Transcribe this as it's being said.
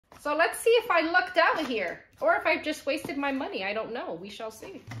So let's see if I lucked out here, or if I just wasted my money. I don't know. We shall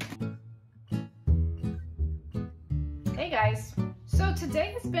see. Hey guys. So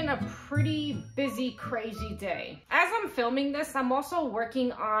today has been a pretty busy, crazy day. As I'm filming this, I'm also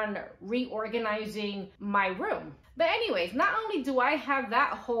working on reorganizing my room. But anyways, not only do I have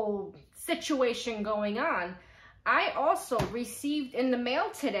that whole situation going on, I also received in the mail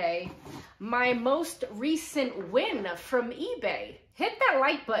today my most recent win from eBay. Hit that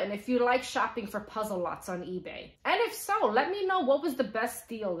like button if you like shopping for puzzle lots on eBay. And if so, let me know what was the best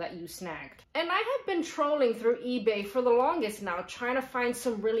deal that you snagged. And I have been trolling through eBay for the longest now, trying to find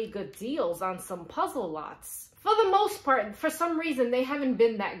some really good deals on some puzzle lots. For the most part, for some reason, they haven't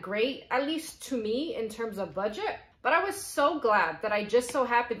been that great, at least to me in terms of budget. But I was so glad that I just so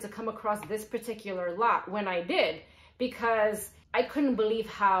happened to come across this particular lot when I did, because I couldn't believe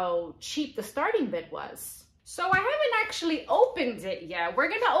how cheap the starting bid was. So I haven't actually opened it yet. We're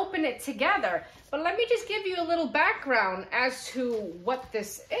gonna open it together, but let me just give you a little background as to what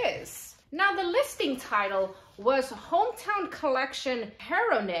this is. Now, the listing title was Hometown Collection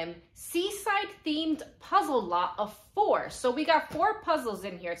Heronym Seaside Themed Puzzle Lot of 4. So we got 4 puzzles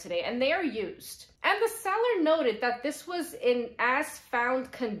in here today, and they are used. And the seller noted that this was in as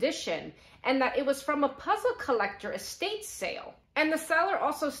found condition and that it was from a puzzle collector estate sale. And the seller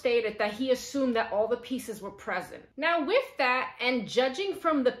also stated that he assumed that all the pieces were present. Now, with that, and judging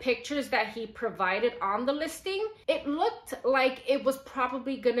from the pictures that he provided on the listing, it looked like it was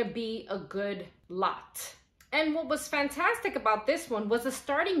probably gonna be a good lot. And what was fantastic about this one was the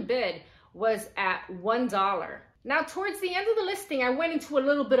starting bid was at $1. Now, towards the end of the listing, I went into a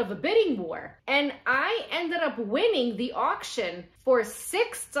little bit of a bidding war, and I ended up winning the auction for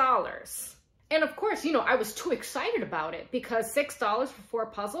 $6. And of course, you know, I was too excited about it because $6 for 4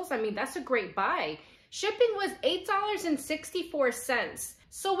 puzzles, I mean, that's a great buy. Shipping was $8.64.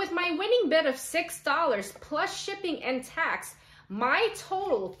 So with my winning bid of $6 plus shipping and tax, my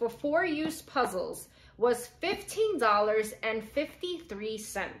total for 4 used puzzles was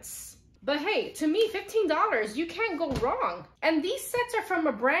 $15.53. But hey, to me, $15, you can't go wrong. And these sets are from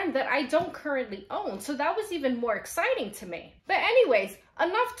a brand that I don't currently own, so that was even more exciting to me. But anyways,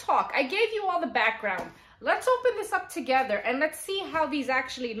 enough talk. I gave you all the background. Let's open this up together and let's see how these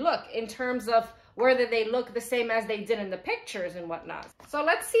actually look in terms of whether they look the same as they did in the pictures and whatnot. So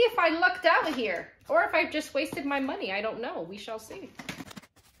let's see if I lucked out here, or if I just wasted my money. I don't know. We shall see.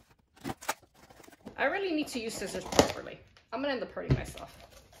 I really need to use scissors properly. I'm gonna end up hurting myself.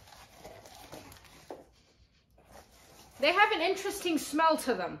 They have an interesting smell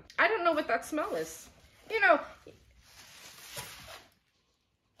to them. I don't know what that smell is. You know,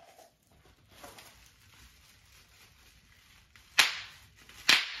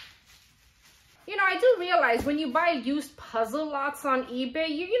 I do realize when you buy used puzzle lots on eBay,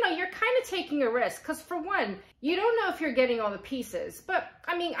 you know, you're kind of taking a risk. Because for one, you don't know if you're getting all the pieces. But,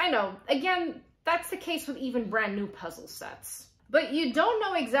 I mean, I know, again, that's the case with even brand new puzzle sets. But you don't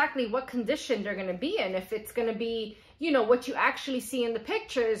know exactly what condition they're going to be in. If it's going to be, you know, what you actually see in the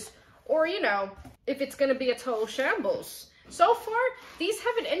pictures, or, you know, if it's going to be a total shambles. So far, these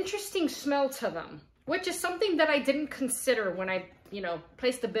have an interesting smell to them, which is something that I didn't consider when I, you know,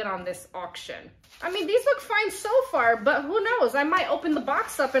 placed a bid on this auction. I mean, these look fine so far, but who knows? I might open the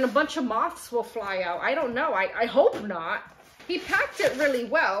box up and a bunch of moths will fly out. I don't know. I hope not. He packed it really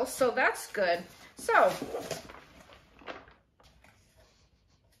well, so that's good. So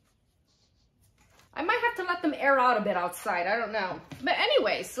I might have to let them air out a bit outside. I don't know. But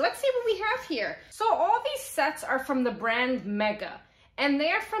anyways, let's see what we have here. So all these sets are from the brand Mega, and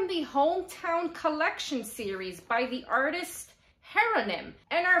they're from the Hometown Collection series by the artist Heronym.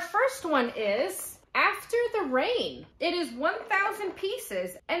 And our first one is After the Rain. It is 1,000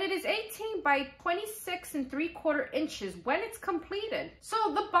 pieces, and it is 18 by 26 3/4 inches when it's completed. So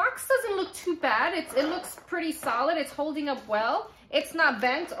the box doesn't look too bad. It looks pretty solid. It's holding up well. It's not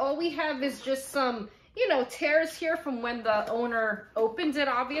bent. All we have is just some, you know, tears here from when the owner opened it,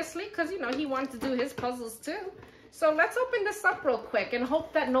 obviously, because, you know, he wanted to do his puzzles too. So let's open this up real quick and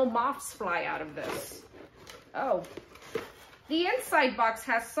hope that no moths fly out of this. Oh, the inside box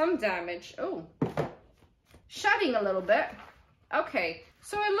has some damage. Oh, shedding a little bit. Okay,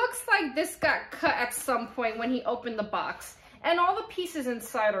 so it looks like this got cut at some point when he opened the box. And all the pieces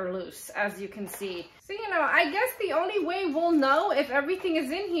inside are loose, as you can see. So, you know, I guess the only way we'll know if everything is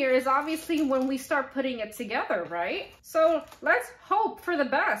in here is obviously when we start putting it together, right? So let's hope for the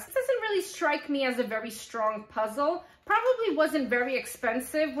best. This doesn't really strike me as a very strong puzzle. Probably wasn't very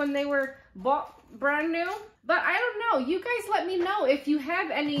expensive when they were bought brand new. But I don't know. You guys let me know if you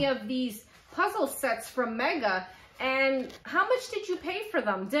have any of these puzzle sets from Mega And how much did you pay for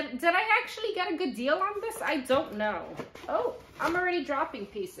them? Did I actually get a good deal on this? I don't know. Oh, I'm already dropping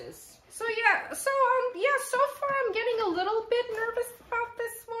pieces. So yeah, so far I'm getting a little bit nervous about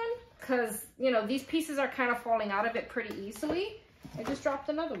this one because, you know, these pieces are kind of falling out of it pretty easily. I just dropped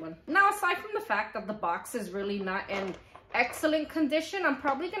another one. Now, aside from the fact that the box is really not in excellent condition, I'm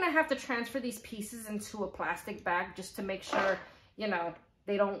probably gonna have to transfer these pieces into a plastic bag just to make sure, you know,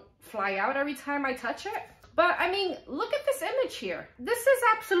 they don't fly out every time I touch it. But I mean, look at this image here. This is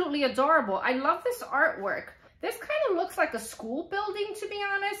absolutely adorable. I love this artwork. This kind of looks like a school building, to be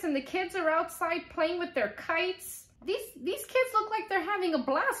honest, and the kids are outside playing with their kites. These kids look like they're having a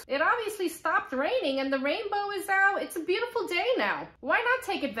blast. It obviously stopped raining and the rainbow is out. It's a beautiful day now. Why not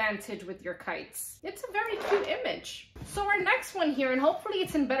take advantage with your kites? It's a very cute image. So our next one here, and hopefully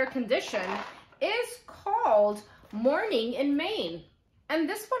it's in better condition, is called Morning in Maine. And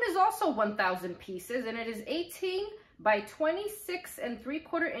this one is also 1,000 pieces, and it is 18 by 26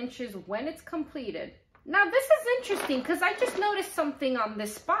 3/4 inches when it's completed. Now this is interesting because I just noticed something on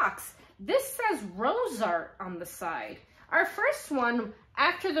this box. This says Rose Art on the side. Our first one,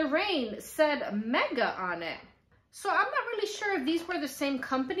 After the Rain, said Mega on it. So I'm not really sure if these were the same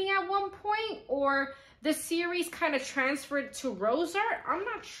company at one point or the series kind of transferred to Rose Art. I'm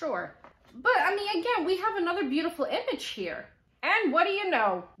not sure. But I mean, again, we have another beautiful image here. And what do you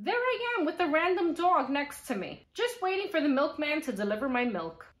know? There I am with a random dog next to me, just waiting for the milkman to deliver my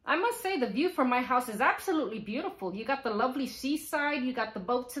milk. I must say the view from my house is absolutely beautiful. You got the lovely seaside, you got the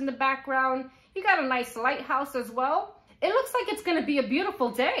boats in the background, you got a nice lighthouse as well. It looks like it's gonna be a beautiful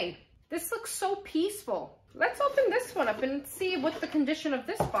day. This looks so peaceful. Let's open this one up and see what the condition of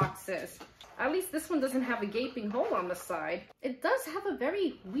this box is. At least this one doesn't have a gaping hole on the side. It does have a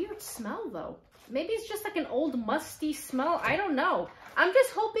very weird smell though. Maybe it's just like an old musty smell. I don't know. I'm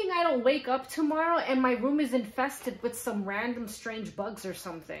just hoping I don't wake up tomorrow and my room is infested with some random strange bugs or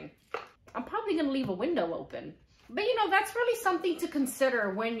something. I'm probably gonna leave a window open. But you know, that's really something to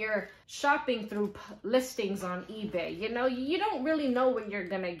consider when you're shopping through listings on eBay. You know, you don't really know what you're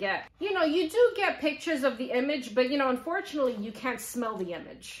gonna get. You know, you do get pictures of the image, but you know, unfortunately, you can't smell the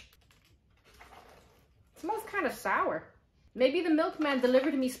image. It smells kind of sour. Maybe the milkman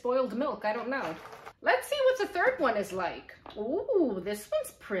delivered me spoiled milk. I don't know. Let's see what the third one is like. Ooh, this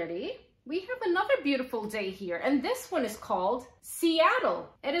one's pretty. We have another beautiful day here, and this one is called Seattle.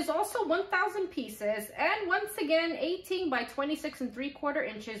 It is also 1,000 pieces, and once again, 18 by 26 3/4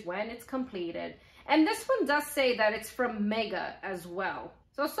 inches when it's completed. And this one does say that it's from Mega as well.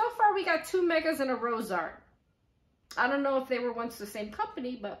 So far we got 2 Megas and a Rose Art. I don't know if they were once the same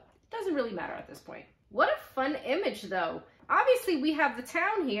company, but it doesn't really matter at this point. What a fun image though. Obviously, we have the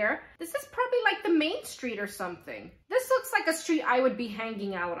town here. This is probably like the main street or something. This looks like a street I would be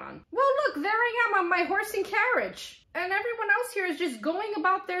hanging out on. Well, look, there I am on my horse and carriage. And everyone else here is just going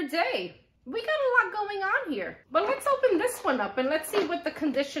about their day. We got a lot going on here. But let's open this one up and let's see what the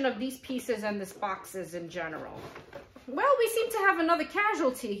condition of these pieces and this box is in general. Well, we seem to have another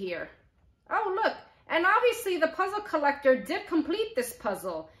casualty here. Oh, look. And obviously, the puzzle collector did complete this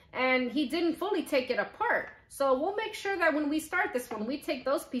puzzle. And he didn't fully take it apart. So we'll make sure that when we start this one, we take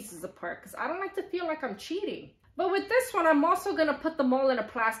those pieces apart because I don't like to feel like I'm cheating. But with this one, I'm also going to put them all in a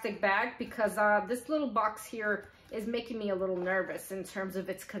plastic bag because this little box here is making me a little nervous in terms of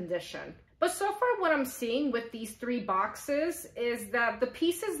its condition. But so far what I'm seeing with these 3 boxes is that the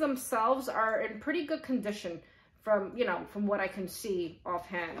pieces themselves are in pretty good condition from what I can see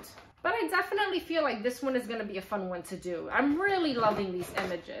offhand. But I definitely feel like this one is going to be a fun one to do. I'm really loving these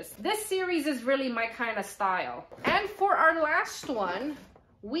images. This series is really my kind of style. And for our last one,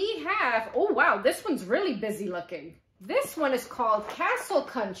 we have, oh wow, this one's really busy looking. This one is called Castle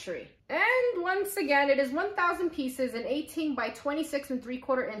Country. And once again, it is 1,000 pieces and 18 by 26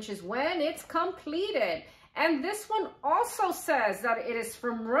 3/4 inches when it's completed. And this one also says that it is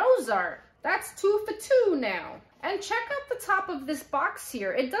from Rose Art. That's 2 for 2 now. And check out the top of this box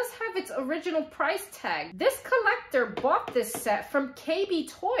here. It does have its original price tag. This collector bought this set from KB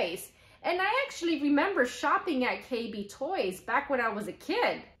Toys. And I actually remember shopping at KB Toys back when I was a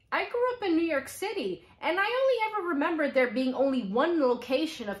kid. I grew up in New York City, and I only ever remember there being only one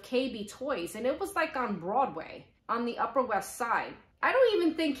location of KB Toys, and it was like on Broadway, on the Upper West Side. I don't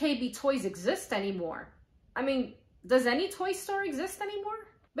even think KB Toys exist anymore. I mean, does any toy store exist anymore?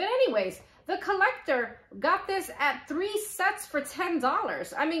 But anyways, the collector got this at 3 sets for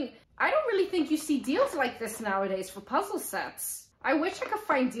 $10. I mean, I don't really think you see deals like this nowadays for puzzle sets. I wish I could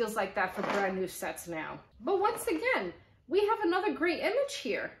find deals like that for brand new sets now. But once again, we have another great image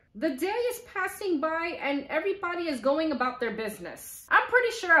here. The day is passing by and everybody is going about their business. I'm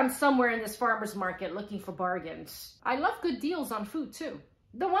pretty sure I'm somewhere in this farmer's market looking for bargains. I love good deals on food too.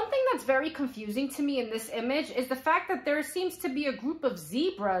 The one thing that's very confusing to me in this image is the fact that there seems to be a group of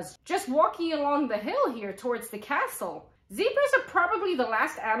zebras just walking along the hill here towards the castle. Zebras are probably the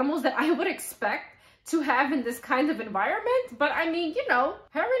last animals that I would expect to have in this kind of environment, but I mean, you know,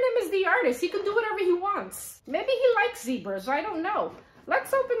 Hieronym is the artist. He can do whatever he wants. Maybe he likes zebras, I don't know.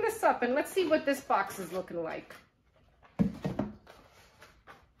 Let's open this up and let's see what this box is looking like.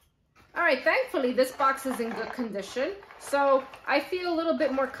 All right, thankfully this box is in good condition, so I feel a little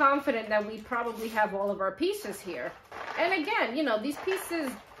bit more confident that we probably have all of our pieces here. And again, you know, these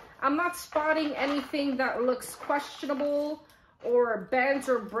pieces, I'm not spotting anything that looks questionable or bent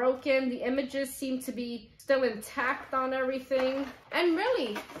or broken. The images seem to be still intact on everything. And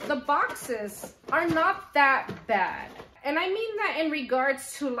really, the boxes are not that bad. And I mean that in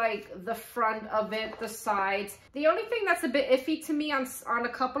regards to like the front of it, the sides. The only thing that's a bit iffy to me on a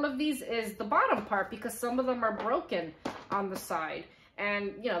couple of these is the bottom part, because some of them are broken on the side.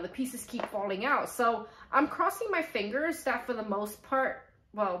 And, you know, the pieces keep falling out. So I'm crossing my fingers that for the most part,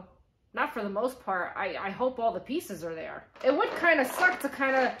 well, not for the most part, I hope all the pieces are there. It would kind of suck to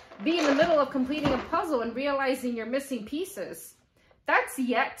kind of be in the middle of completing a puzzle and realizing you're missing pieces. That's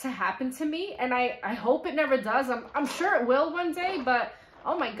yet to happen to me, and I hope it never does. I'm sure it will one day, but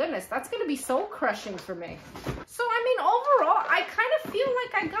oh my goodness, that's going to be soul crushing for me. So, I mean, overall, I kind of feel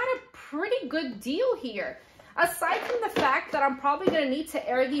like I got a pretty good deal here. Aside from the fact that I'm probably going to need to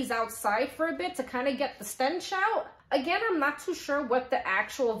air these outside for a bit to kind of get the stench out. Again, I'm not too sure what the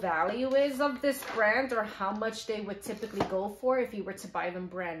actual value is of this brand or how much they would typically go for if you were to buy them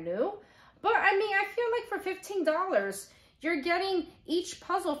brand new. But I mean, I feel like for $15, you're getting each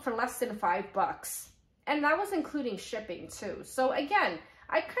puzzle for less than $5. And that was including shipping too. So again,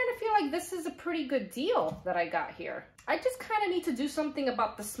 I kind of feel like this is a pretty good deal that I got here. I just kind of need to do something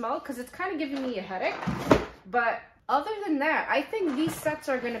about the smell because it's kind of giving me a headache. But other than that, I think these sets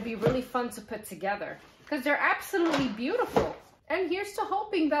are going to be really fun to put together because they're absolutely beautiful. And here's to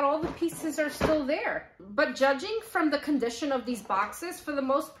hoping that all the pieces are still there. But judging from the condition of these boxes, for the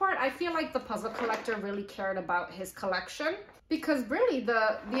most part, I feel like the puzzle collector really cared about his collection. Because really,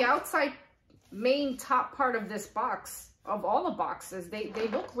 the outside main top part of this box, of all the boxes, they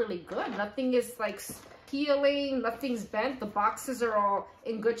look really good. Nothing is like peeling, nothing's bent. The boxes are all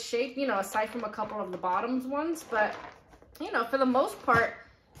in good shape, you know, aside from a couple of the bottoms ones. But, you know, for the most part,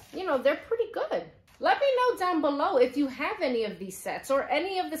 you know, they're pretty good. Let me know down below if you have any of these sets or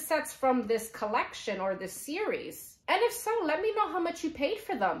any of the sets from this collection or this series. And if so, let me know how much you paid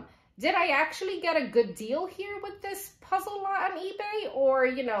for them. Did I actually get a good deal here with this puzzle lot on eBay? Or,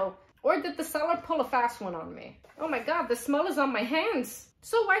 you know, or did the seller pull a fast one on me? Oh my God, the smell is on my hands.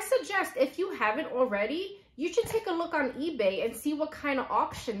 So I suggest if you haven't already, you should take a look on eBay and see what kind of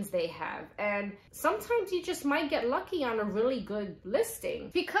auctions they have. And sometimes you just might get lucky on a really good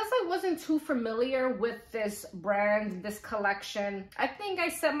listing. Because I wasn't too familiar with this brand, this collection, I think I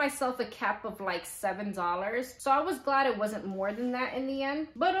set myself a cap of like $7. So I was glad it wasn't more than that in the end.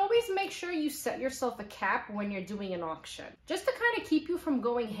 But always make sure you set yourself a cap when you're doing an auction. Just to kind of keep you from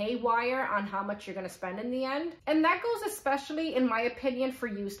going haywire on how much you're going to spend in the end. And that goes especially, in my opinion, for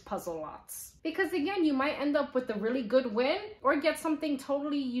used puzzle lots. Because again, you might end up with a really good win or get something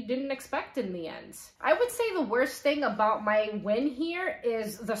totally you didn't expect in the end. I would say the worst thing about my win here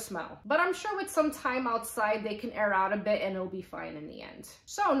is the smell. But I'm sure with some time outside, they can air out a bit and it'll be fine in the end.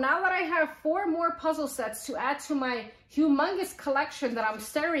 So now that I have 4 more puzzle sets to add to my humongous collection that I'm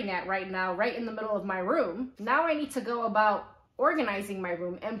staring at right now, right in the middle of my room, now I need to go about organizing my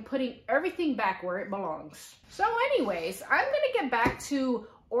room and putting everything back where it belongs. So anyways, I'm gonna get back to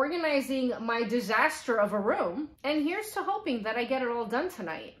organizing my disaster of a room, and here's to hoping that I get it all done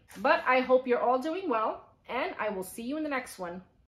tonight. But I hope you're all doing well, and I will see you in the next one.